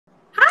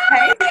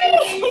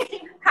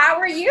How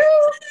are you?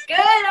 Good,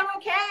 I'm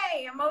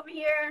okay. I'm over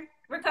here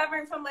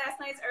recovering from last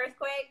night's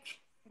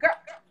earthquake. Girl,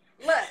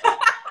 look,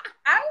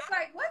 I was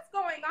like, what's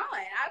going on?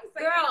 I was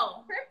like,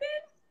 girl,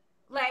 tripping?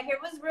 Like, it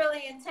was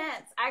really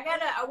intense.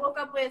 I woke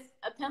up with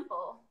a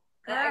pimple.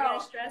 Girl. I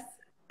got a stress.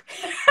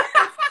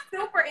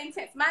 Super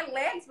intense. My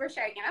legs were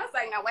shaking. I was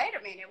like, now, wait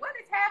a minute. What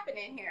is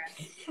happening here?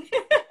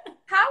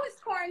 How is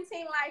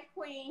quarantine life,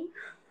 Queen?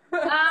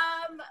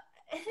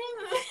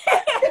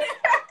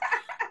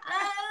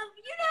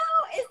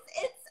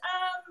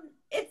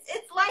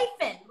 It's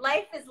lifing.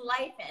 Life is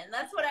lifing.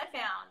 That's what I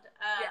found.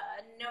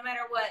 No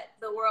matter what,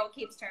 the world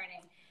keeps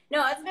turning.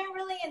 No, it's been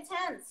really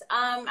intense.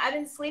 I've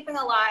been sleeping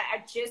a lot.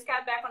 I just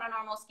got back on a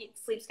normal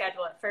sleep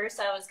schedule. At first,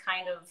 I was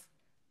kind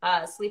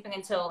of sleeping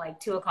until like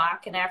 2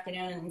 o'clock in the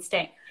afternoon and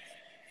staying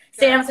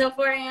up until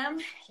 4 a.m.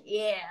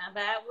 Yeah,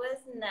 that was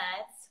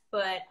nuts.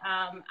 But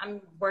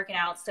I'm working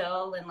out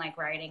still and like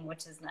writing,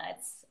 which is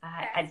nuts.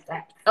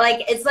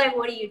 It's like,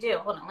 what do you do?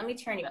 Hold on, let me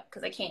turn you up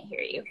because I can't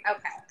hear you.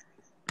 Okay.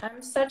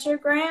 I'm such a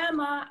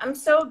grandma. I'm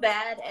so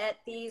bad at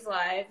these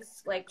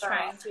lives, like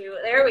trying to.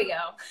 There we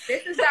go.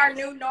 This is our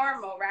new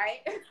normal, right?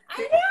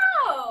 I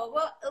know.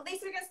 Well, at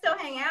least we can still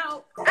hang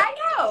out. I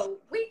know.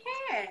 We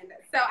can.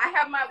 So I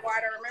have my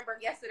water. Remember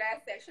yesterday I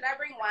said, should I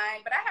bring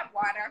wine? But I have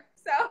water.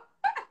 So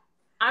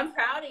I'm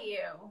proud of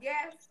you.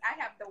 Yes,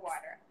 I have the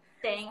water.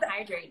 Staying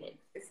hydrated.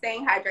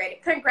 Staying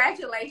hydrated.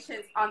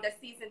 Congratulations on the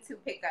season 2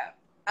 pickup.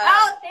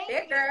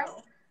 Thank you.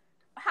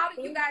 How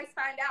did you guys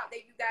find out that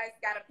you guys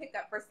got a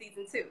pickup for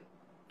season 2?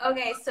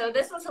 Okay, so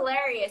this was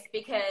hilarious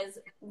because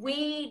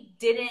we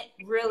didn't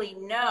really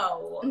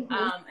know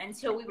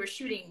until we were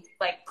shooting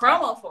like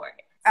promo for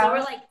it. So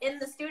we're like in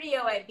the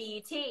studio at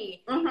BET,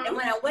 and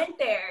when I went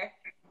there,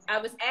 I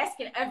was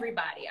asking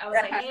everybody. I was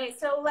like, hey,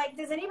 so like,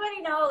 does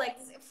anybody know? Like,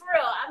 for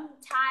real, I'm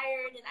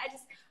tired, and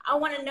I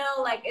want to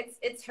know. Like,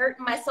 it's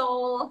hurting my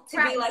soul to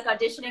be like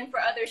auditioning for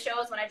other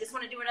shows when I just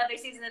want to do another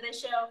season of this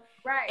show.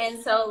 Right.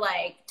 And so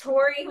like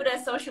Tori, who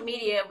does social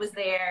media, was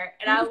there,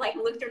 and I like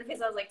looked her in the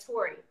face. I was like,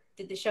 Tori,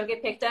 did the show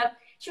get picked up?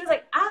 She was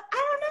like, I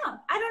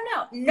don't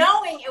know,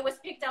 knowing it was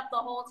picked up the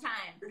whole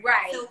time.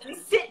 Right. So we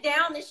sit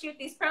down to shoot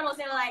these promos, and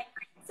they're like,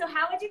 so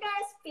how would you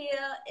guys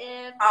feel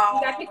if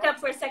you got picked up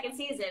for a second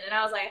season? And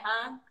I was like,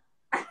 huh?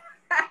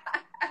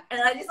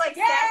 And I just like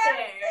sat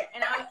there,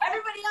 and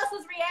everybody else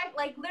was reacting.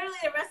 Like literally,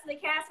 the rest of the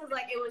cast was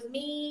like, it was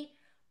me,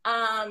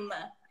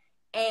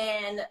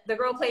 and the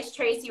girl plays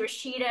Tracy,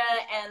 Rashida,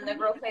 and the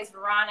girl plays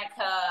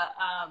Veronica.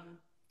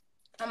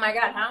 Oh my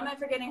God, how am I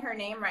forgetting her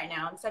name right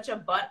now? I'm such a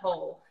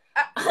butthole.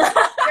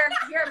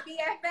 Your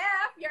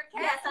BFF, your cast.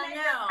 Yes, I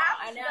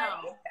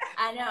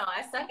know.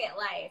 I suck at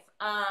life.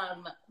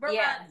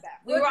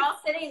 We were all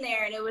sitting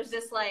there, and it was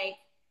just like,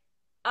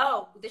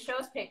 oh, the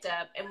show's picked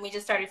up, and we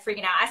just started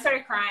freaking out. I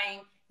started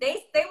crying.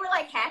 They were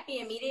like happy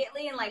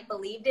immediately and like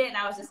believed it, and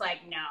I was just like,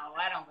 no,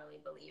 I don't really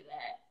believe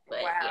that.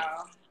 But,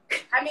 wow. Yeah.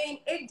 I mean,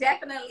 it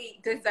definitely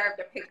deserved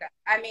a pickup.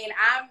 I mean,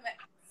 I'm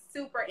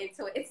super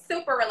into it. It's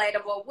super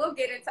relatable. We'll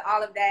get into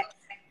all of that.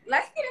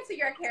 Let's get into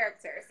your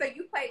character. So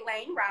you play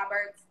Lane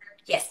Roberts.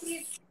 Yes.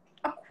 He's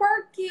a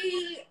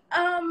quirky,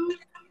 I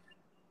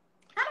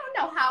don't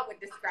know how I would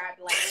describe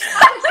Lane.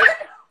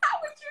 How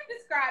would you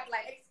describe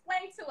Lane?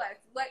 Explain to us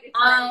what it's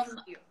like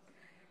to you.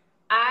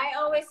 I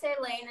always say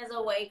Lane is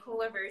a way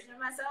cooler version of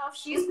myself.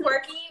 She's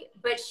quirky,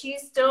 but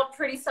she's still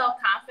pretty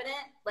self-confident.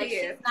 Like,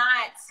 she's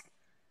not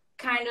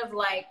kind of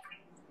like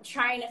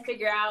trying to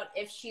figure out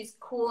if she's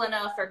cool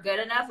enough or good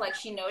enough. Like,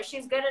 she knows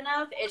she's good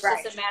enough. It's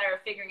just a matter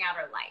of figuring out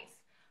her life.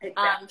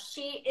 Exactly.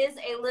 She is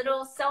a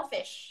little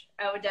selfish.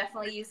 I would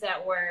definitely use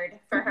that word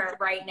for her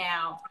right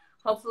now.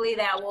 Hopefully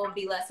that will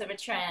be less of a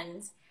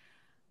trend.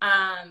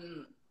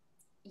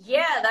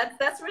 Yeah,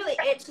 that's really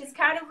it. She's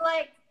kind of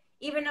like,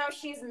 even though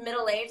she's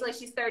middle-aged, like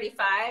she's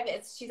 35,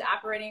 she's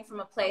operating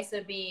from a place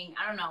of being,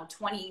 I don't know,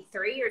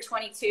 23 or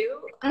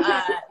 22,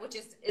 which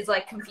is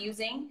like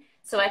confusing.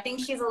 So I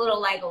think she's a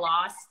little like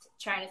lost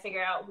trying to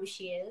figure out who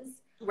she is.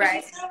 Right.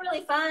 But she's still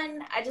really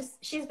fun.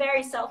 She's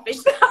very selfish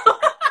though.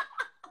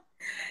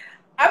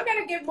 I'm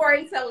going to get more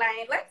into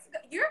Lane.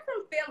 You're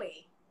from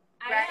Philly.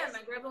 Right? I am.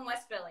 I grew up in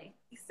West Philly.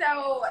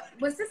 So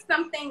was this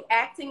something,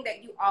 acting,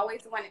 that you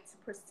always wanted to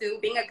pursue?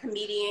 Being a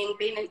comedian,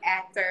 being an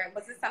actor,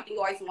 was this something you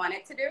always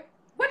wanted to do?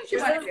 What did you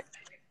want to do?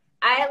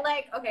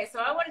 So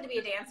I wanted to be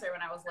a dancer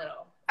when I was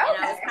little. Okay.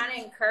 And I was kind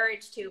of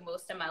encouraged to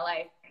most of my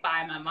life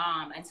by my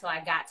mom until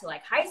I got to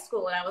like high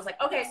school. And I was like,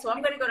 okay, so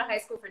I'm going to go to high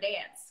school for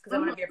dance because I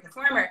want to be a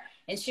performer.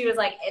 And she was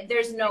like,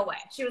 there's no way.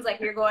 She was like,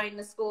 you're going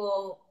to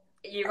school.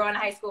 You're going to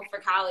high school for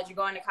college. You're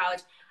going to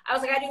college. I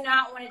was like, I do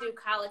not want to do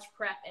college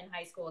prep in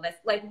high school. That's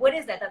like, what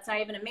is that? That's not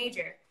even a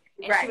major.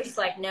 And she was just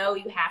like, no,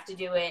 you have to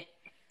do it.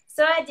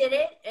 So I did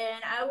it, and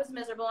I was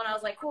miserable, and I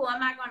was like, cool, I'm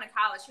not going to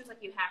college. She was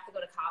like, you have to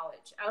go to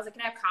college. I was like,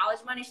 can I have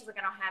college money? She's like,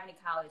 I don't have any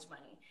college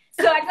money.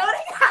 So I go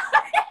to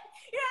college.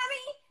 You know what I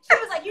mean? She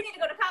was like, you need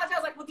to go to college. I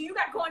was like, well, do you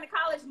got going to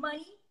college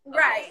money? Okay.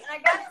 Right. And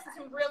I got into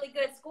some really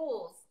good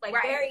schools, like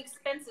very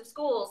expensive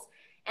schools.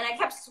 And I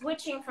kept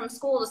switching from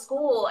school to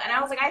school. And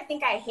I was like, I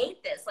think I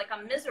hate this. Like,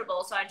 I'm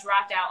miserable. So I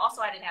dropped out.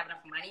 Also, I didn't have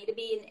enough money to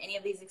be in any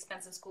of these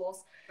expensive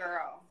schools.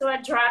 Girl. So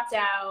I dropped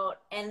out.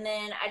 And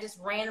then I just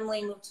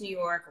randomly moved to New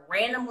York,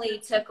 randomly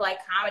took like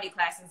comedy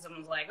classes and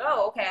was like,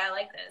 oh, okay, I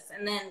like this.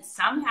 And then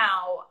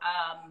somehow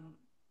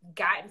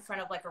got in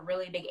front of like a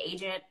really big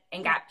agent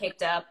and got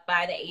picked up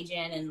by the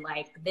agent. And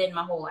like, then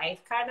my whole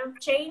life kind of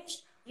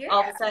changed. Yeah.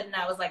 All of a sudden,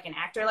 I was like an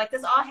actor. Like,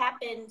 this all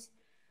happened.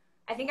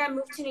 I think I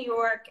moved to New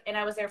York and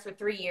I was there for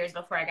 3 years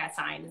before I got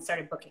signed and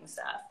started booking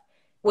stuff,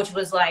 which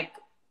was like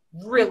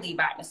really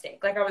by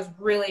mistake. Like, I was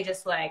really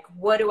just like,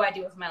 what do I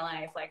do with my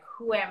life? Like,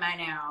 who am I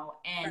now?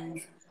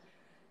 And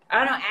I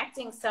don't know,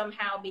 acting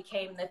somehow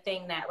became the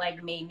thing that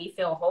like made me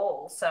feel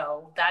whole.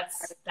 So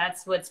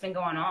that's what's been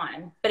going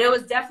on. But it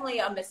was definitely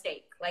a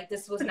mistake. Like,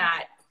 this was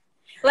not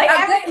like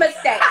a good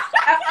mistake,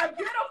 a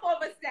beautiful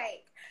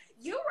mistake.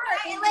 You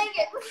were like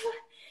it.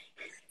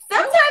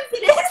 Sometimes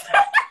it is.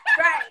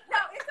 Right. No,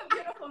 it's a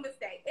beautiful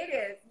mistake. It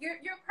is.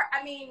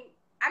 I mean,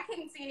 I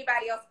couldn't see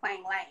anybody else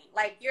playing Lane.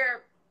 Like,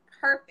 you're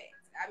perfect.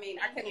 I mean,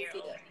 I couldn't see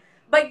it.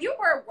 But you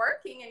were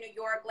working in New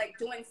York, like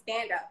doing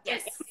stand-up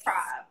and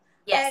improv.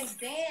 Yes. And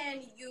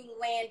then you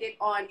landed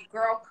on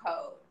Girl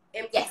Code,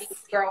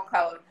 MTV's Girl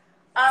Code.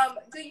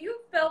 Do you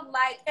feel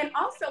like, and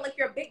also like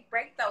your big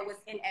break though was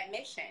in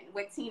Admission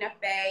with Tina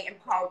Fey and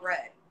Paul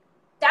Rudd.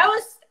 That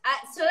was,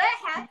 so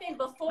that happened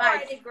before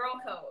I did Girl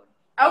Code.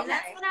 Okay. And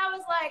that's when I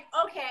was like,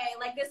 okay,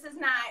 like this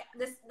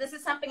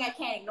is something I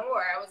can't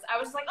ignore. I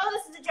was like, oh,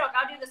 this is a joke.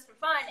 I'll do this for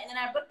fun. And then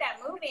I booked that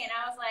movie and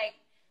I was like,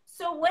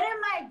 so what am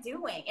I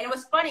doing? And it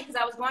was funny because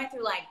I was going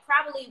through like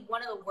probably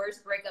one of the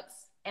worst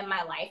breakups in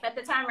my life at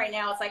the time. Right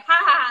now, it's like, ha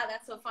ha ha,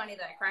 that's so funny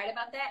that I cried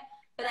about that.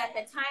 But at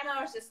the time,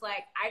 I was just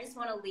like, I just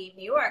want to leave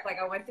New York. Like,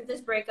 I went through this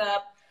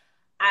breakup.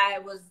 I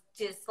was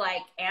just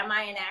like, am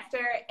I an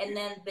actor? And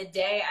then the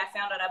day I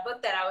found out I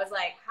booked that, I was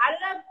like, how did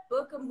I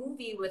book a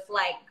movie with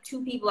like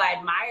 2 people I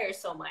admire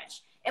so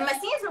much? And my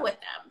scenes were with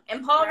them.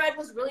 And Paul Rudd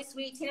was really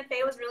sweet. Tina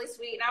Fey was really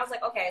sweet. And I was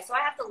like, okay, so I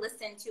have to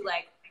listen to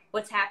like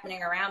what's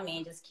happening around me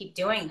and just keep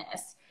doing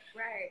this.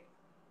 Right.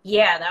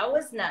 Yeah, that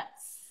was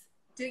nuts.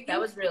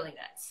 That was really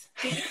nuts.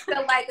 Do you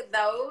feel like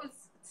those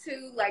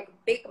 2 like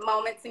big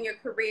moments in your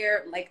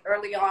career, like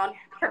early on,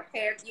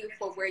 prepared you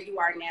for where you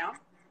are now?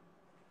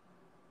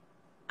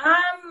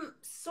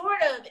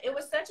 Sort of. It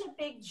was such a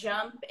big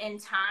jump in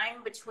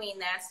time between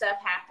that stuff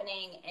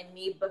happening and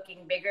me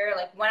booking Bigger.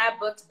 Like, when I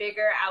booked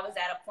Bigger, I was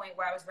at a point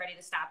where I was ready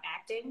to stop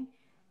acting.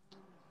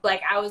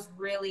 Like, I was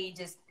really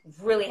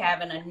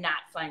having a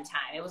not fun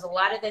time. It was a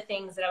lot of the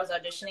things that I was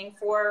auditioning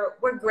for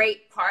were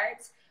great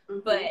parts,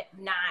 but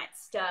not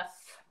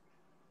stuff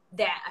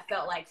that I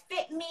felt like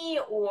fit me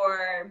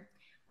or,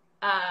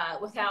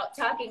 without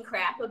talking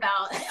crap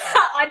about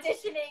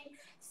auditioning,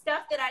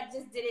 stuff that I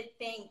just didn't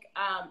think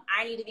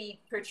I need to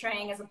be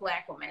portraying as a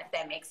Black woman, if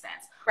that makes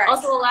sense. Right.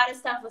 Also, a lot of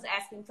stuff was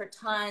asking for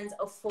tons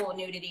of full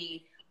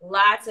nudity,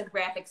 lots of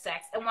graphic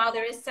sex. And while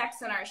there is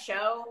sex in our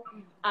show,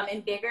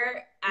 in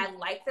Bigger, I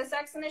like the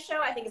sex in the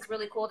show. I think it's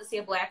really cool to see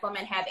a Black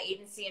woman have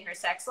agency in her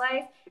sex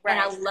life. Right. And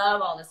I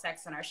love all the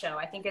sex in our show.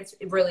 I think it's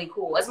really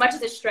cool. As much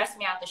as it stressed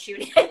me out to shoot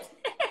it.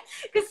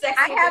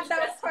 I have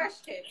those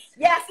questions.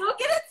 Yes, we'll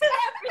get into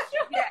that for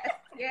sure.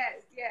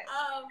 Yes.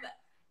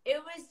 It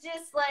was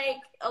just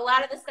like a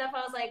lot of the stuff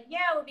I was like, yeah,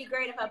 it would be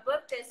great if I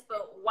booked this,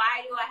 but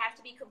why do I have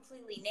to be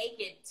completely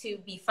naked to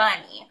be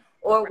funny?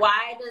 Or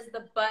why does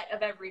the butt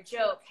of every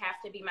joke have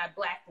to be my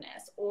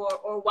Blackness?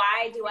 Or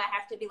why do I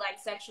have to be like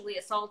sexually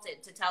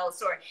assaulted to tell a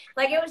story?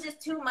 Like, it was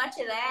just too much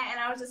of that. And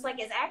I was just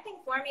like, is acting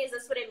for me? Is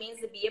this what it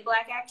means to be a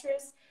Black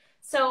actress?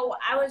 So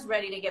I was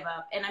ready to give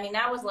up. And I mean,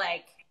 that was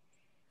like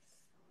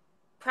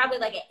probably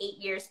like an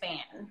 8-year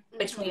span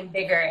between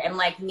Bigger and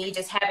like me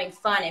just having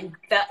fun, and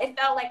it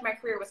felt like my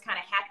career was kind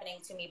of happening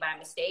to me by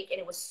mistake, and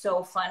it was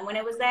so fun when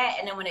it was that.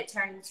 And then when it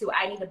turned into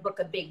I need to book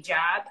a big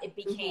job, it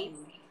became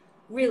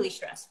really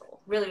stressful,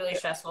 really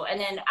stressful. And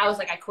then I was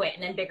like, I quit,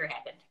 and then Bigger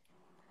happened,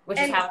 which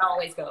is how it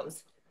always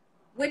goes.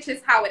 Which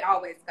is how it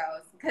always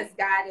goes, because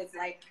God is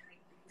like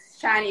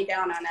shining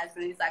down on us,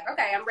 and He's like,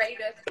 okay, I'm ready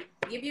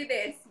to give you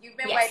this. You've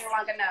been waiting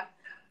long enough.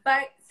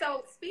 But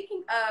so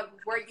speaking of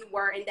where you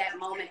were in that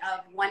moment of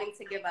wanting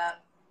to give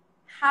up,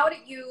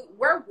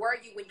 where were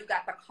you when you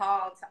got the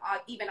call to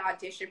even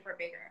audition for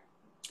Bigger?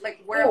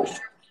 Like, where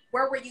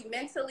were you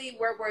mentally?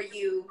 Where were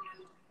you?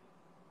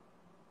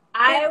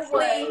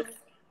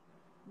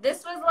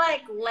 This was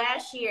like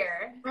last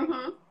year,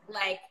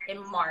 like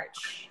in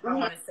March, I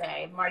want to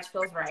say. March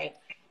feels right.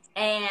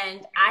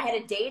 And I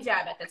had a day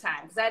job at the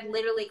time because I'd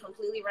literally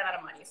completely run out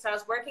of money. So I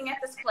was working at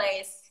this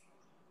place.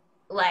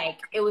 Like,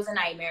 it was a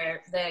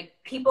nightmare. The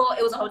people,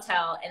 it was a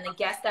hotel, and the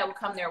guests that would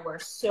come there were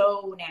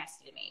so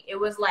nasty to me. It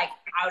was like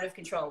out of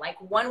control. Like,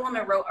 one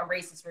woman wrote a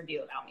racist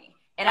review about me.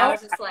 And I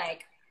was just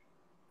like,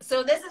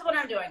 so this is what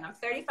I'm doing. I'm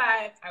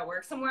 35. I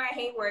work somewhere I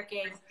hate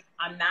working.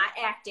 I'm not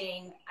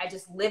acting. I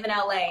just live in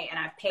LA, and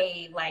I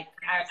pay, like,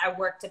 I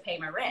work to pay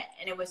my rent.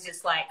 And it was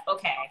just like,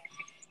 okay.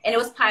 And it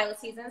was pilot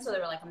season, so there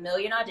were like a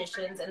million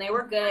auditions, and they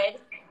were good.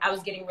 I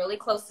was getting really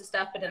close to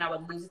stuff, but then I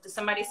would lose it to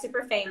somebody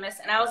super famous.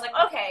 And I was like,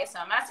 okay, so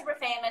I'm not super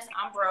famous.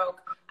 I'm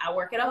broke. I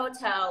work at a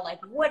hotel.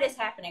 Like, what is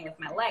happening with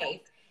my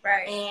life?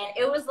 Right. And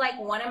it was like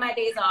one of my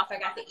days off, I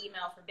got the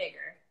email for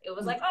Bigger. It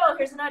was like, oh,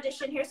 here's an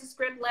audition. Here's the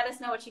script. Let us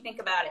know what you think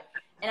about it.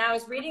 And I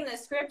was reading the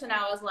script and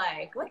I was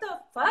like, what the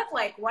fuck?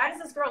 Like, why does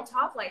this girl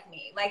talk like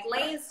me? Like,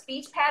 Lane's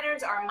speech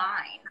patterns are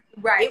mine.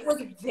 Right. It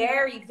was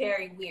very,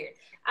 very weird.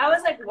 I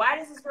was like, why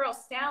does this girl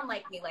sound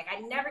like me? Like,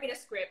 I never get a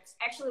script.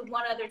 Actually,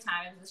 one other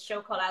time, it was a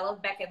show called I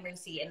Love Beck and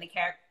Lucy,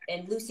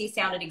 and Lucy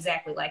sounded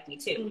exactly like me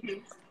too,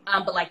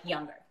 but like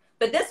younger.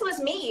 But this was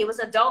me. It was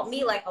adult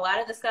me. Like, a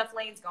lot of the stuff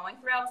Lane's going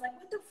through, I was like,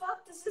 what the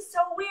fuck? This is so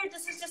weird.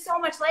 This is just so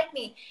much like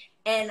me.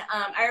 And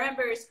I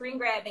remember screen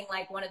grabbing,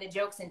 like, one of the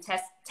jokes and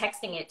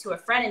texting it to a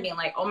friend and being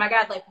like, oh, my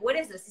God, like, what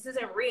is this? This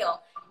isn't real.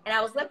 And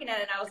I was looking at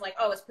it, and I was like,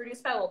 oh, it's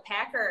produced by Will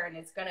Packer, and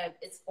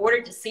it's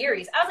ordered to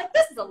series. I was like,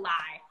 this is a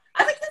lie.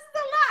 I was like, this is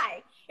a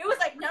lie. It was,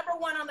 like,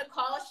 #1 on the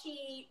call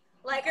sheet.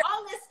 Like,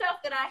 all this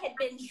stuff that I had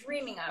been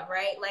dreaming of,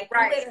 right? Like,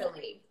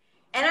 literally.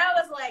 And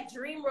I was like,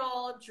 dream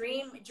role,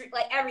 dream,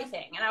 like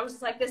everything. And I was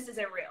just like, this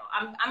isn't real.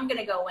 I'm going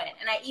to go in.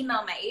 And I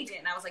emailed my agent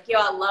and I was like, yo,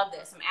 I love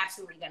this. I'm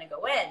absolutely going to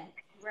go in.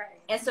 Right.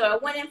 And so I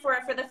went in for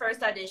the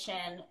first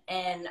audition,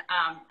 and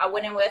I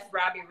went in with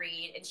Robbie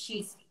Reed, and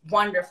she's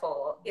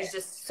wonderful. It's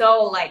just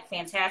so, like,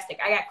 fantastic.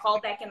 I got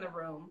called back in the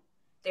room.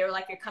 They were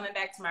like, you're coming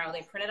back tomorrow.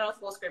 They printed out a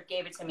full script,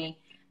 gave it to me.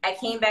 I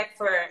came back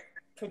for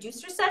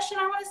producer session,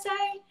 I want to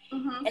say.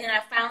 And then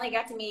I finally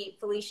got to meet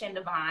Felicia and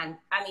Devon.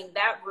 I mean,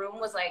 that room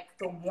was like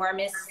the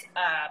warmest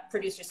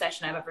producer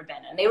session I've ever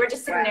been in. They were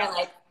just sitting there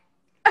like,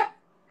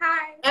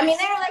 hi. I mean,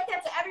 they were like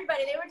that to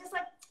everybody. They were just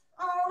like,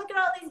 oh, look at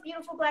all these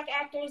beautiful Black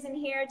actors in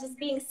here just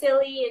being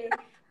silly. And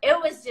it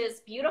was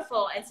just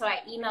beautiful. And so I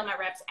emailed my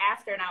reps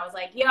after, and I was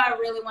like, yo, I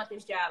really want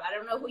this job. I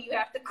don't know who you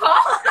have to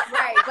call.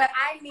 Right, but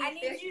I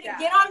need you to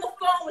get on the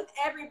phone with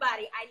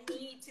everybody. I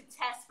need to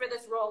test for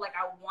this role. Like,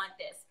 I want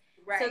this.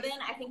 Right. So then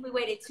I think we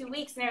waited 2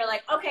 weeks, and they were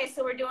like, okay,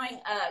 so we're doing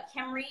a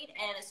chem read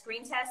and a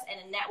screen test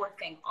and a network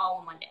thing all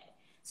in one day.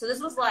 So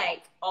this was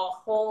like a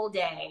whole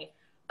day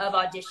of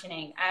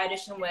auditioning. I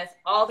auditioned with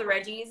all the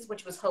Reggies,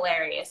 which was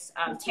hilarious.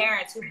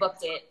 Terrence, who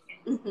booked it.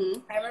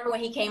 I remember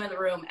when he came in the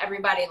room,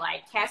 everybody,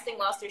 like, casting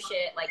lost their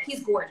shit. Like,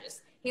 he's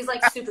gorgeous. He's,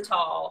 like, super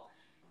tall.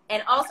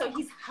 And also,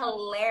 he's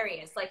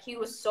hilarious. Like, he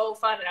was so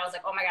fun. And I was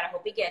like, oh, my God, I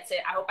hope he gets it.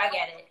 I hope I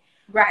get it.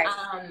 Right.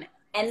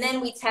 And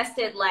then we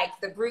tested, like,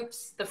 the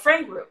groups, the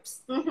friend groups.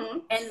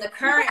 And the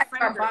current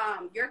friend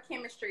group. Your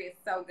chemistry is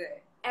so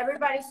good.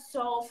 Everybody's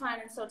so fun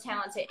and so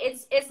talented.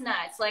 It's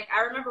nuts. Like,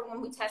 I remember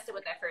when we tested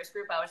with that first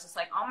group, I was just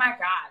like, oh, my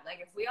God. Like,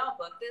 if we all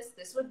book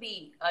this would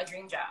be a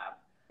dream job.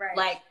 Right.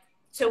 Like,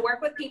 to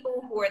work with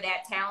people who are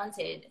that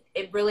talented,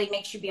 it really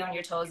makes you be on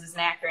your toes as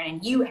an actor,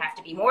 and you have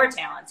to be more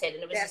talented.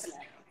 And it was just,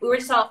 we were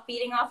just all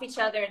feeding off each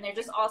other, and they're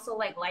just also,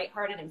 like,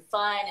 lighthearted and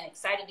fun and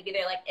excited to be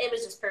there. Like, it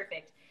was just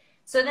perfect.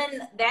 So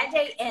then that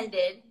day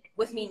ended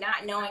with me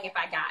not knowing if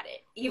I got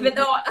it. Even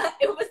though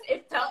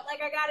it felt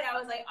like I got it, I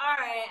was like, all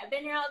right, I've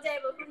been here all day,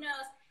 but who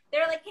knows? They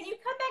were like, can you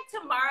come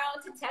back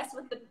tomorrow to test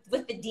with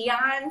the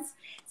Deons?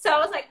 So I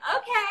was like,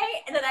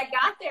 okay. And then I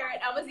got there, and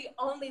I was the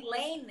only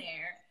Lane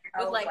there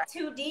with like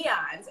 2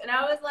 Deons. And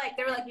I was like,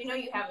 they were like, you know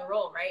you have the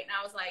role, right? And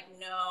I was like,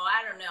 no,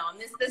 I don't know. And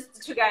this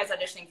the 2 guys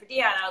auditioning for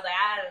Deon. I was like,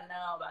 I don't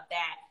know about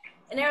that.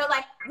 And they were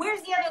like,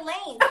 where's the other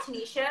Lane,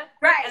 TANISHA?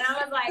 Right. And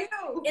I was like,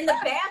 in the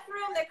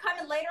bathroom, they're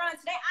coming later on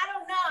today. I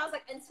don't know. I was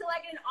like, until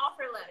I get an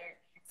offer letter.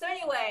 So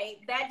anyway,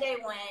 that day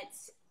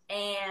went,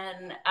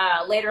 and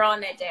later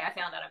on that day, I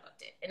found out I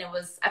booked it. And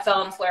I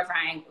fell on the floor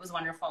crying. It was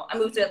wonderful. I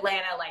moved to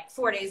Atlanta like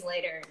 4 days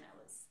later, and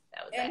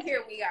that was And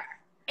here we are.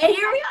 And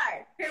here we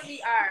are. Here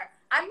we are.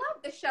 I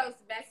love the show's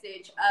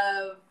message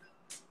of,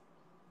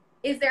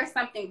 is there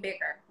something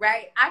bigger,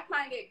 right? I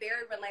find it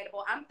very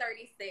relatable. I'm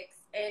 36,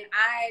 and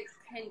I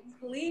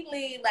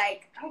completely,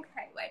 like,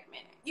 okay, wait a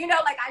minute. You know,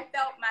 like, I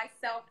felt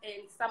myself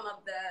in some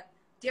of the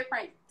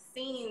different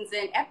scenes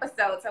and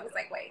episodes. I was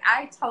like, wait,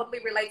 I totally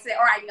relate to it,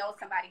 or I know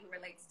somebody who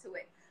relates to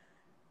it.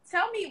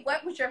 Tell me,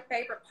 what was your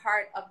favorite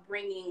part of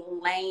bringing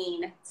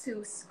Lane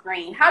to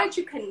screen? How did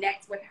you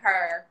connect with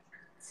her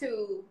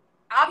to...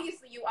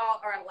 Obviously, you all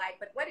are alike,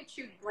 but what did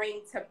you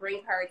bring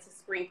her to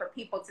screen for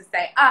people to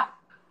say,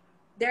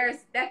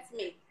 that's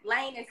me.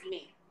 Lane is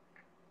me.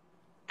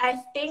 I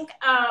think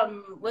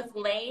with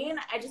Lane,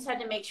 I just had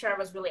to make sure I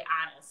was really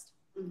honest.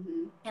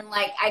 And,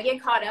 like, I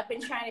get caught up in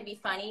trying to be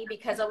funny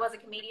because I was a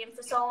comedian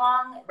for so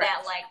long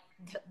that, like,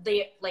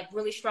 the, like,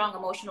 really strong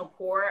emotional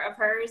core of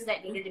hers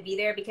that needed to be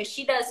there, because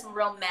she does some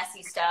real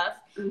messy stuff,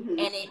 and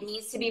it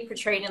needs to be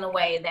portrayed in a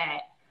way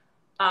that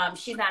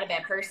she's not a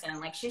bad person.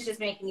 Like, she's just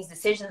making these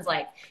decisions,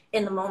 like,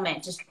 in the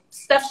moment, just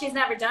stuff she's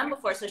never done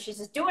before. So she's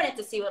just doing it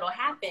to see what'll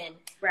happen.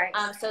 Right.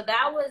 So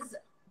that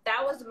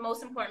was the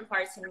most important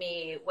part to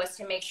me, was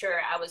to make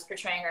sure I was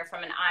portraying her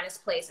from an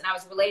honest place, and I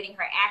was relating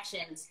her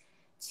actions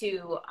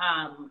to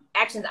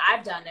actions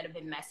I've done that have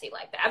been messy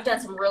like that. I've done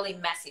some really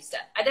messy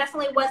stuff. I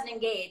definitely wasn't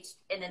engaged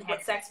and then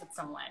had sex with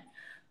someone.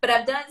 but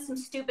I've done some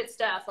stupid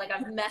stuff. Like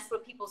I've messed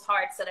with people's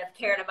hearts that I've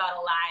cared about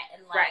a lot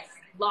and like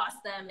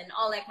lost them and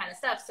all that kind of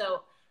stuff.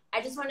 So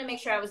I just wanted to make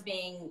sure I was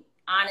being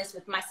honest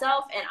with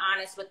myself and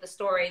honest with the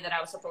story that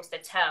I was supposed to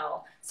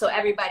tell. So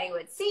everybody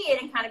would see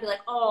it and kind of be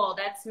like, oh,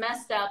 that's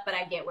messed up, but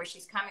I get where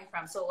she's coming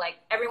from. So like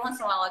every once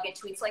in a while I'll get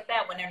tweets like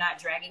that when they're not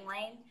dragging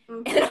Lane.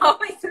 And it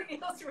always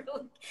feels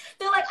really,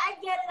 they're like, I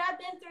get it. I've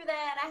been through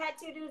that. I had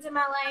 2 dudes in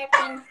my life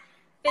and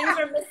things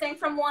were missing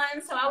from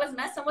one. So I was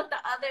messing with the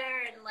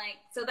other. And like,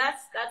 so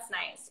that's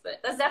nice.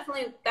 But that's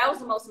definitely, that was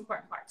the most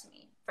important part to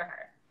me for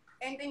her.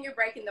 And then you're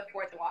breaking the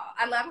fourth wall.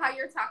 I love how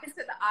you're talking to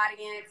the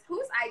audience.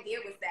 Whose idea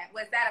was that?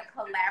 Was that a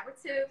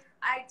collaborative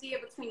idea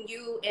between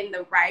you and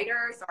the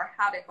writers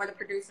or the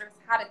producers?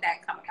 How did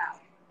that come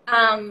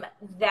about?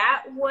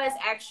 That was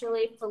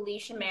actually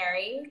Felicia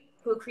Mary,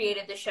 who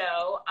created the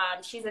show.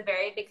 She's a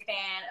very big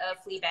fan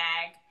of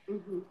Fleabag.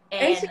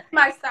 And she's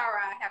my star,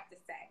 I have to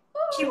say.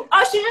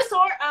 She just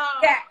saw her.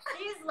 Yeah.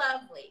 She's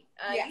lovely.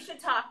 You should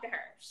talk to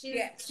her.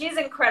 She's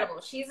incredible.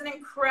 She's an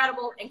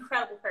incredible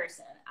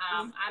person.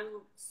 I'm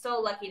so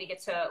lucky to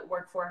get to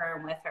work for her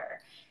and with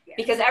her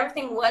because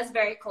everything was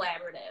very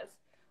collaborative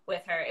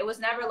with her. It was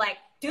never like,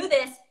 do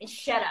this and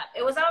shut up.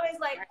 It was always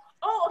like,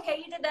 oh, okay,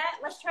 you did that.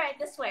 Let's try it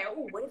this way. Or,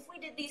 oh, what if we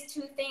did these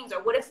 2 things?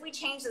 Or what if we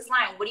change this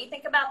line? What do you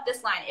think about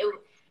this line?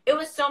 It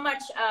was so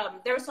much,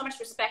 there was so much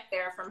respect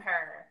there from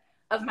her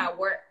of my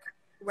work.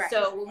 Right.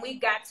 So when we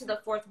got to the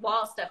fourth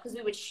wall stuff, because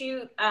we would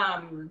shoot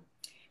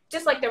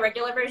just like the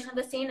regular version of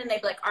the scene, and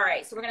they'd be like, all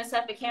right, so we're going to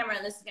set up a camera,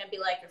 and this is going to be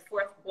like your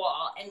fourth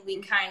wall. And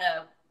we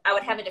I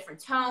would have a different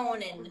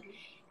tone, and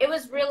it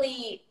was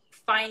really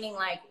finding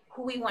like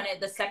who we wanted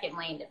the second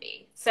lane to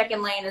be.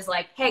 Second lane is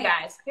like, hey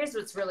guys, here's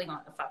what's really going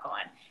the fuck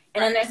on.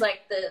 And then there's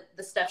like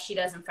the stuff she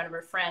does in front of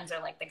her friends, or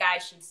like the guy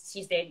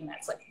she's dating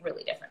that's like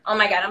really different. Oh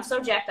my God, I'm so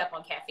jacked up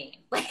on caffeine.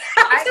 Like,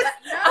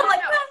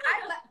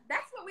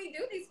 that's what we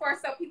do these for,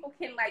 so people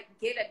can like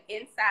get an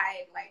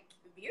inside like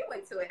view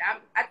into it.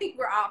 I think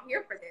we're all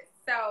here for this.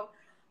 So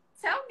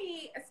tell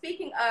me,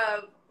 speaking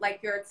of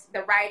like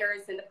the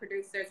writers and the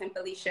producers and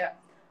Felicia,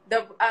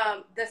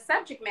 the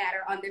subject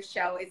matter on this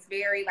show is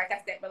very, like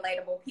I said,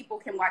 relatable. People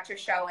can watch your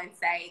show and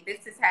say,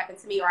 this has happened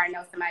to me, or I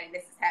know somebody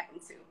this has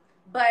happened to.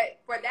 But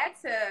for that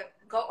to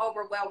go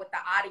over well with the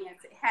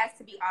audience, it has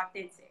to be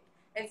authentic.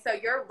 And so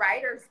your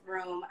writer's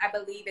room, I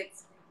believe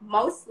it's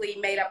mostly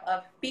made up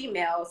of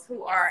females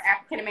who are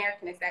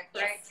African-American. Is that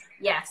correct?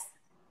 Yes.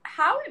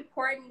 How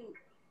important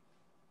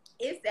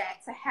is that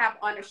to have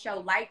on a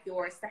show like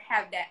yours, to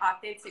have that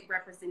authentic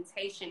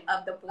representation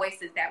of the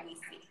voices that we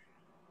see?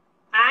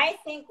 I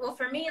think, well,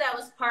 for me, that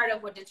was part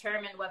of what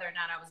determined whether or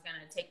not I was going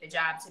to take the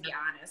job, to be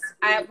honest.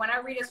 When I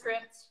read a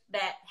script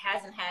that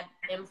hasn't had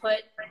input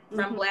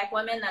from Black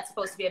women, that's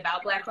supposed to be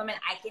about Black women,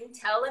 I can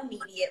tell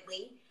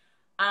immediately.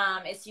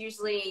 It's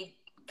usually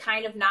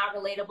kind of not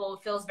relatable.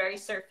 It feels very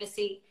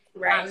surfacey.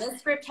 Right. This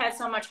script had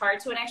so much heart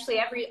to it. Actually,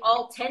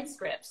 all 10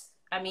 scripts,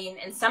 I mean,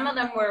 and some of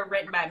them were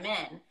written by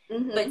men,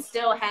 but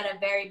still had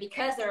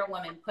because there are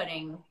women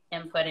putting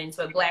input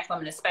into it, Black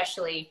women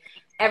especially,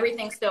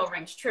 everything still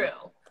rings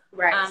true.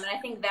 Right. And I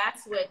think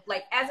that's what,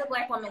 like, as a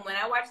Black woman, when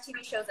I watch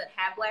TV shows that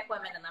have Black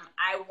women in them,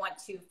 I want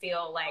to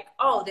feel like,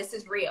 oh, this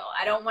is real.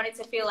 I don't want it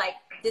to feel like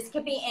this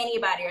could be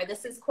anybody, or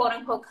this is quote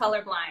unquote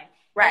colorblind.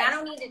 Right. And I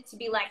don't need it to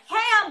be like, hey,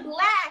 I'm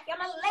Black.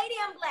 I'm a lady.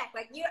 I'm Black.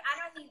 Like,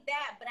 I don't need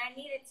that, but I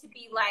need it to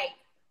be like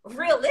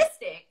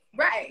realistic.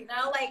 Right. You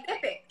know, like,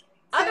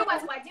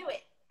 otherwise, why do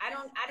it? I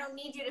don't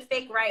need you to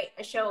fake write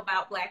a show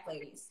about Black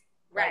ladies.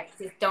 Right.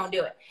 Like, just don't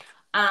do it.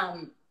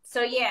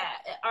 So yeah,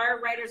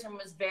 our writers' room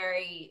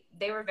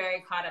they were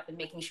very caught up in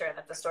making sure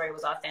that the story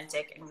was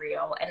authentic and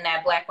real, and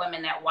that Black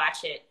women that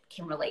watch it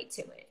can relate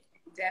to it.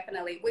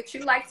 Definitely. Would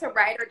you like to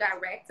write or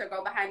direct or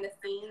go behind the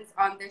scenes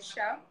on this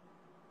show?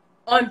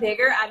 On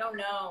Bigger, I don't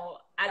know.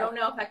 I don't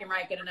know if I can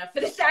write good enough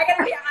for this show. I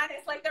gotta be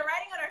honest. Like, the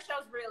writing on our show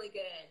is really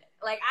good.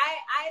 Like,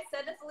 I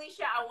said to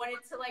Felicia, I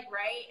wanted to like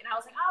write, and I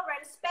was like, I'll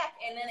write a spec,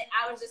 and then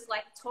I was just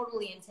like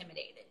totally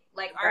intimidated.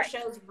 Like, our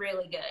show's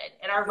really good,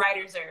 and our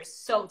writers are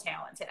so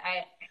talented.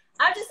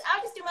 I'll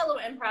just do my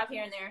little improv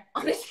here and there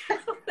on the show.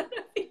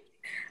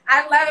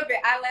 I love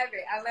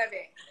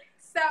it.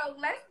 So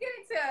let's get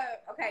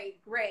into,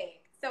 Greg.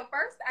 So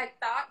first,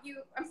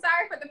 I'm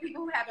sorry for the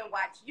people who haven't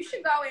watched. You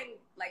should go and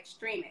like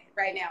stream it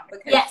right now,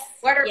 because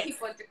what are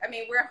people do? I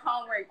mean, we're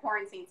home, we're in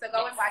quarantine, so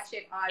go and watch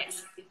it on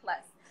BBC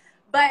Plus.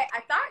 But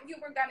I thought you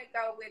were gonna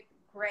go with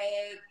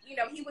Greg. You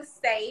know, he was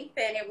safe,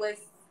 and it was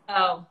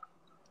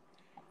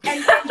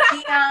and then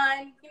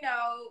Dion, you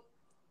know,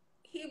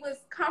 he was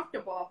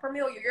comfortable,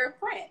 familiar. You're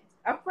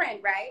a friend,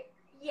 right?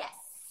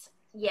 Yes.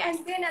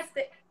 And then at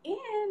the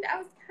end, I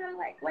was kind of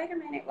like, wait a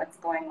minute, what's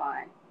going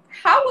on?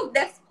 How will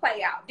this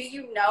play out? Do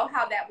you know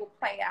how that will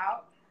play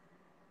out?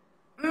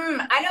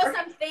 I know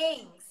some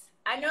things.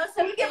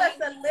 Can you give us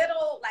a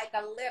little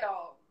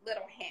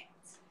hint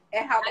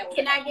at how that will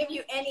Can I give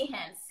you any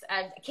hints?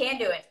 I can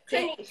do it.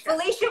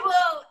 Felicia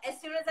will, as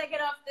soon as I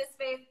get off this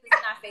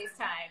not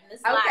FaceTime,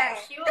 this live,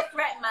 she will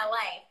threaten my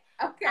life.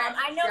 Okay.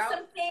 I know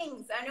some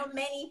things. I know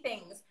many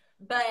things.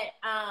 But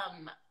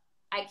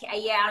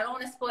Yeah, I don't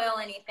want to spoil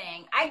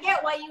anything. I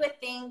get why you would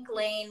think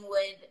Lane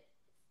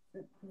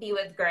would be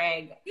with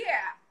Greg.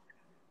 Yeah.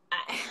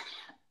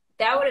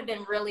 That would have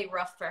been really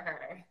rough for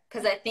her,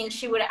 because I think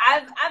she would.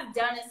 I've not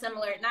done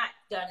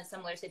a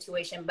similar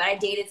situation, but I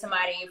dated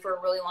somebody for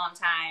a really long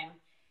time,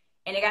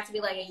 and it got to be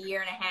like a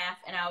year and a half,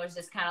 and I was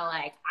just kind of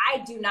like, I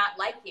do not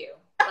like you.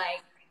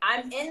 Like,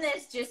 I'm in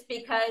this just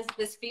because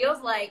this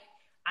feels like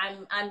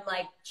I'm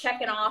like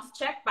checking off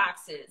check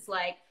boxes.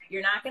 Like,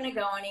 you're not going to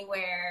go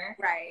anywhere.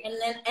 Right.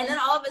 And then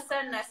all of a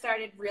sudden I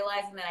started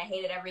realizing that I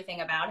hated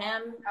everything about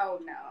him. Oh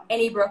no.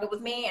 And he broke up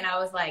with me, and I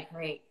was like,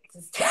 great.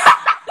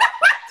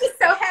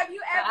 So have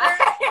you ever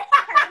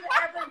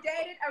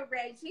dated a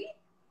Reggie?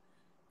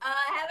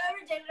 Have I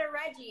ever dated a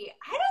Reggie?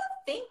 I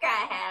don't think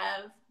I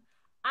have.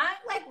 I'm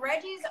like,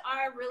 Reggies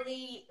are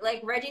really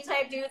like Reggie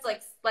type dudes,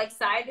 like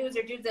side dudes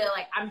or dudes that are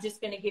like, I'm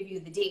just gonna give you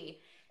the D.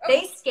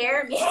 They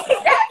scare me. That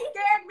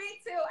scared me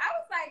too. I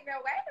was like,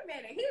 no, wait a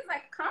minute. He was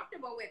like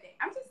comfortable with it.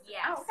 I'm just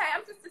okay.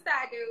 I'm just a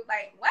side dude.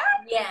 Like, what?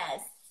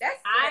 Yes.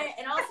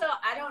 And also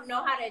I don't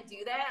know how to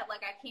do that.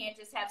 Like, I can't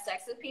just have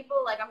sex with people.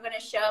 Like, I'm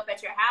gonna show up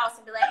at your house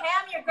and be like, hey,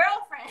 I'm your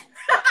girlfriend.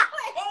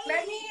 Hey,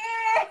 let me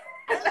in.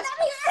 Let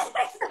me in.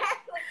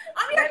 Exactly.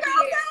 I'm your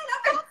girlfriend.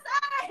 I'm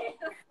outside.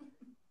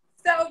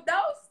 So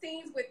those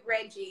scenes with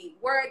Reggie,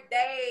 were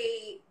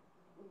they?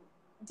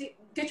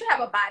 Did you have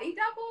a body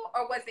double,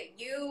 or was it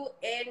you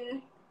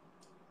in?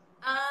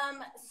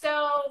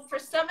 So for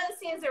some of the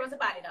scenes there was a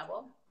body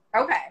double.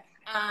 Okay.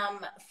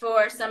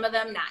 For some of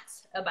them, not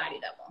a body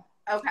double.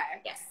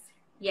 Okay.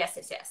 Yes.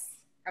 Okay.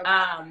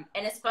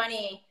 And it's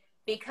funny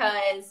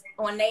because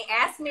when they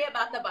asked me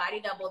about the body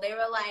double, they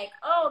were like,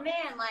 oh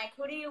man, like,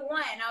 who do you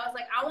want? And I was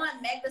like, I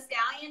want Meg the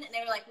Stallion. And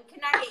they were like, we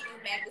cannot get you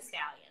Meg the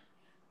Stallion.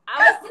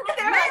 I was like,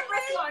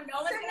 first of all,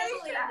 no one's going to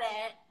believe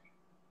that.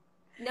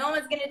 No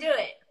one's going to do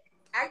it.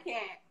 I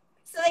can't.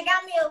 So they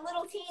got me a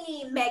little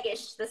teeny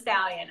Meggish the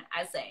Stallion,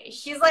 I say.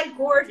 She's like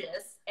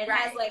gorgeous and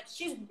has like,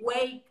 she's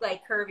way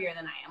like curvier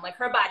than I am. Like,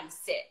 her body's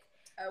sick.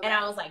 Okay. And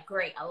I was like,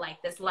 great, I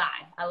like this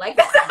line. I like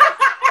this line.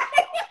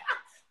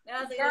 And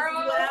I was like, girl,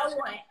 this is what I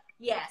want.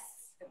 Yes.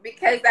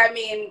 Because, I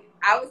mean,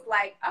 I was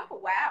like, oh,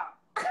 wow.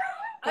 Oh,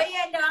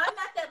 yeah, no, I'm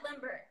not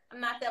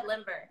that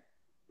limber.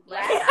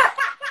 Like,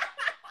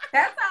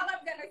 that's all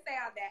I'm going to say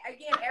on that.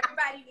 Again,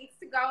 everybody needs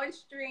to go and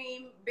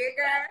stream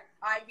Bigger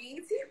on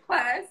BET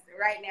Plus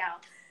right now.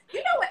 You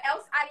know what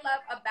else I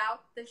love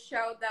about the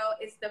show,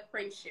 though, is the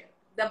friendship.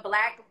 The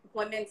Black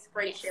women's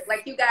friendship.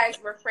 Like, you guys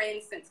were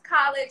friends since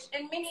college,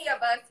 and many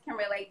of us can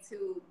relate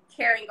to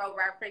carrying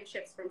over our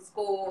friendships from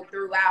school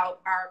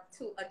throughout our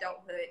to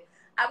adulthood.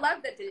 I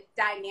love the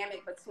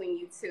dynamic between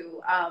you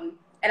two,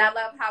 and I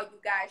love how you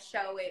guys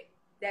show it,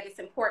 that it's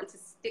important to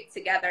stick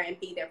together and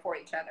be there for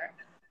each other.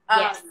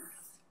 Yes.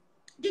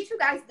 Did you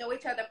guys know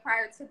each other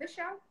prior to the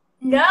show?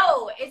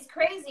 No, it's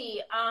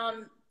crazy.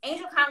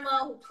 Angel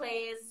Conwell, who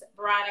plays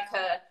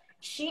Veronica,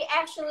 she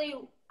actually,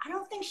 I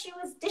don't think she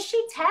was, did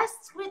she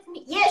test with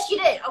me? Yeah, she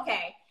did.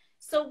 Okay.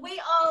 So we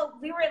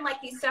were in like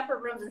these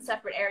separate rooms and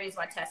separate areas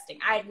while testing.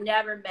 I had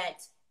never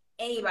met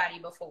anybody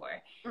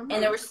before. Mm-hmm.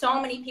 And there were so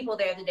many people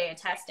there the day of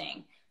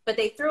testing. But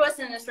they threw us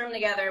in this room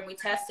together and we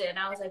tested. And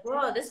I was like,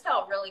 whoa, this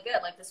felt really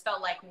good. Like, this felt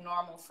like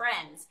normal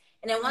friends.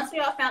 And then once we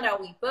all found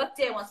out we booked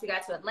it, once we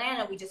got to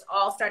Atlanta, we just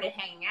all started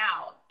hanging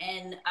out.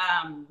 And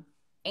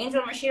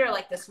Angel and Rashida are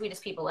like the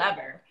sweetest people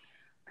ever.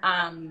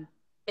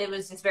 It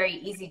was just very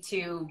easy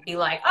to be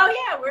like, oh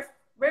yeah,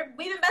 we've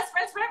been best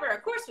friends forever.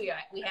 Of course we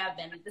have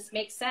been. This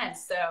makes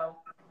sense. So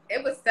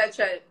it was such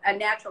a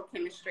natural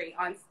chemistry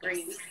on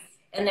screen.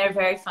 And they're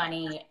very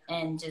funny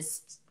and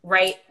just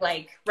ready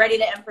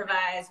to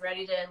improvise,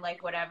 ready to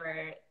like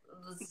whatever.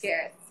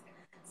 Yes.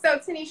 So,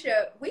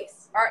 Tanisha, we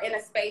are in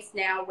a space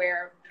now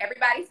where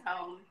everybody's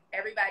home.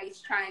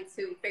 Everybody's trying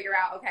to figure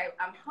out, okay,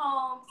 I'm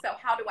home, so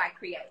how do I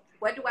create?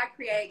 What do I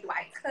create? Do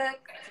I cook?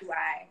 Do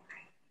I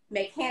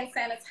make hand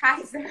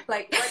sanitizer?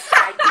 Like,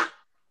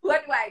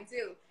 what do I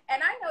do?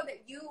 And I know that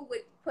you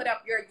would put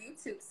up your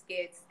YouTube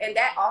skits, and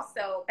that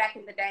also, back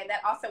in the day, that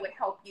also would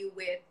help you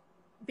with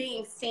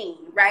being seen,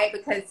 right?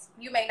 Because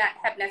you may not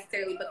have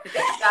necessarily booked the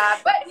big job,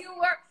 but you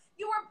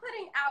were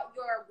putting out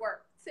your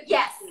work.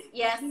 Yes.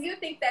 Do you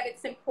think that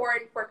it's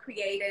important for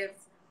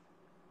creatives?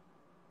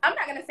 I'm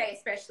not going to say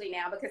especially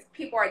now because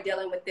people are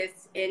dealing with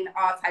this in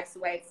all types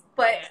of ways,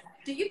 but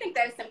do you think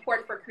that it's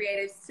important for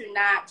creatives to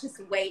not just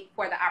wait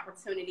for the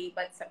opportunity,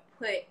 but to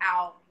put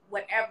out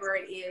whatever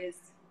it is,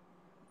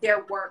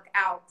 their work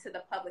out to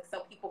the public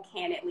so people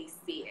can at least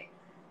see it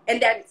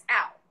and that it's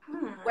out,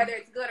 whether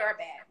it's good or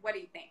bad? What do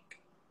you think?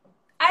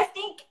 I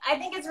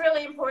think it's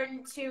really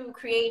important to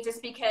create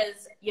just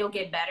because you'll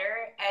get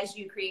better as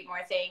you create more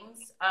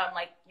things.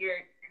 Like, your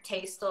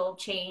taste will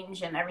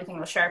change and everything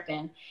will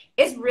sharpen.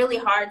 It's really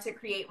hard to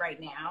create right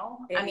now.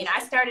 I mean,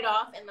 I started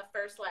off in the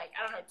first,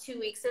 2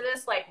 weeks of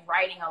this,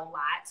 writing a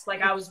lot.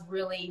 Like, I was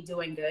really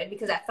doing good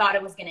because I thought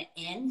it was going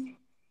to end.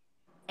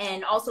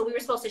 And also, we were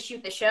supposed to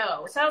shoot the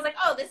show. So I was like,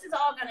 oh, this is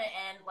all going to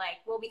end.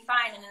 Like, we'll be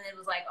fine. And then it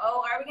was like,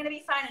 oh, are we going to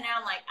be fine? And now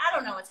I'm like, I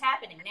don't know what's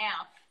happening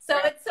now. So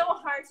it's so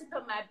hard hard to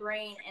put my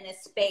brain in a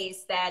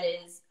space that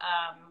is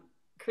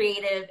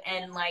creative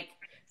and like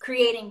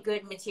creating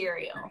good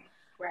material.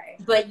 Right.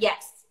 But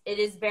yes, it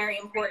is very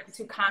important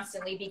to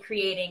constantly be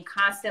creating,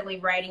 constantly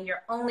writing.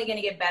 You're only going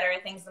to get better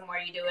at things the more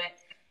you do it.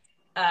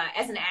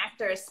 As an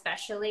actor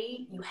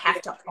especially, you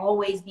have to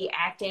always be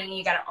acting.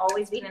 You got to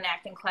always be in an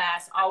acting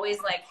class,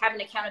 always like have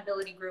an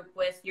accountability group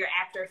with your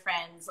actor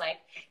friends, like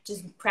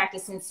just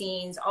practicing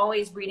scenes,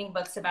 always reading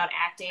books about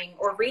acting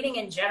or reading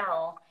in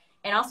general.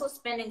 And also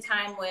spending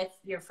time with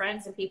your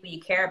friends and people you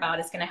care about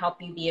is going to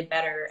help you be a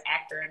better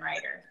actor and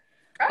writer.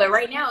 But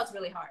right now it's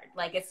really hard.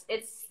 Like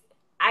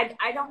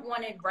I don't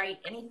want to write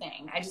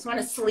anything. I just want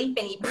to sleep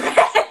and eat bread.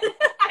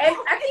 And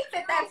I think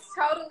that that's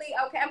totally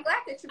okay. I'm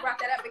glad that you brought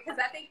that up because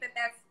I think that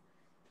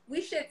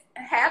we should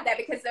have that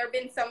because there have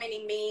been so many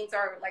memes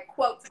or like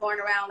quotes going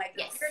around like,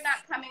 if you're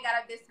not coming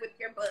out of this with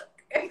your book,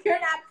 if you're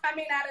not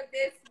coming out of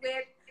this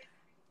with,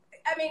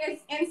 I mean,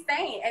 it's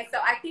insane. And so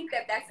I think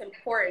that that's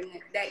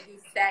important that you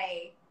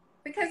say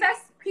because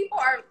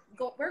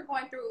we're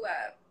going through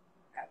a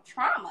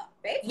trauma,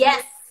 basically.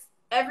 Yes,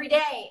 every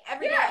day.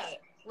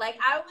 Like,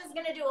 I was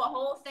going to do a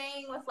whole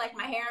thing with, like,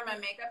 my hair and my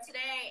makeup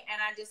today, and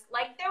I just,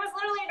 like, there was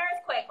literally an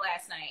earthquake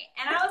last night.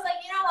 And I was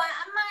like, you know what,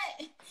 I'm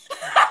going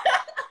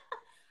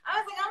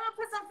to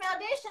put some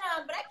foundation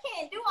on, but I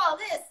can't do all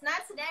this.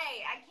 Not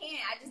today. I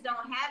can't. I just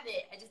don't have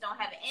it. I just don't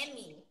have it in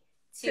me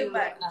to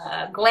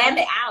glam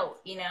it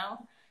out, you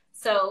know?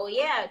 So,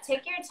 yeah,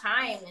 take your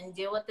time and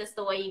deal with this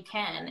the way you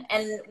can.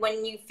 And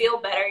when you feel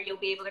better, you'll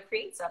be able to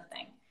create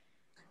something.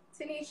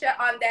 Tanisha,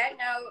 on that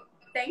note,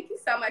 thank you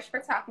so much for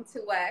talking to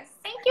us.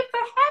 Thank you for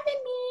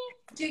having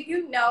me. Do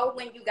you know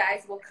when you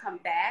guys will come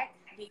back?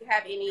 Do you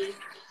have any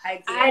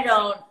idea? I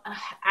don't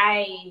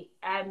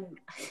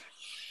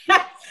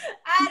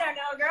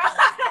know, girl.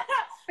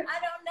 I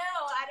don't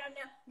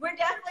know. We're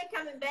definitely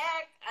coming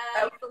back.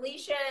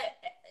 Felicia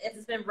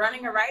has been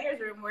running a writer's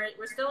room.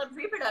 We're still in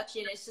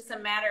pre-production. It's just a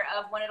matter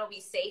of when it'll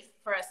be safe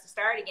for us to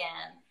start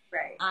again.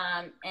 Right.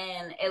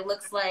 And it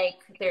looks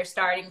like they're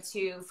starting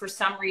to, for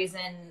some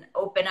reason,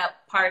 open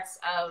up parts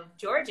of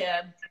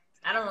Georgia.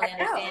 I don't really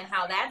understand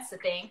how that's a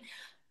thing.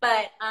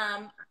 But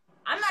I'm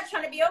not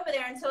trying to be over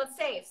there until it's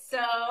safe. So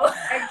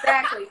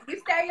exactly. You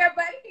stay your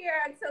butt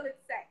here until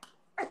it's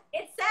safe.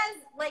 It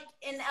says, like,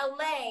 in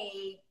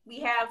LA, we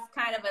have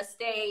kind of a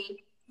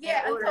stay.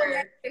 Yeah, until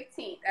March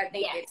 15th, I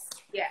think. Yes.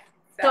 Yeah.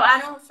 So I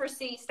don't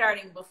foresee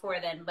starting before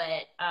then,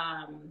 but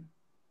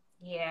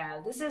yeah,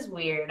 this is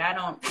weird. I'm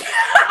trying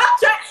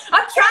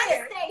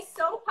to stay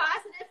so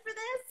positive for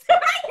this right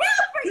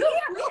now for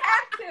you.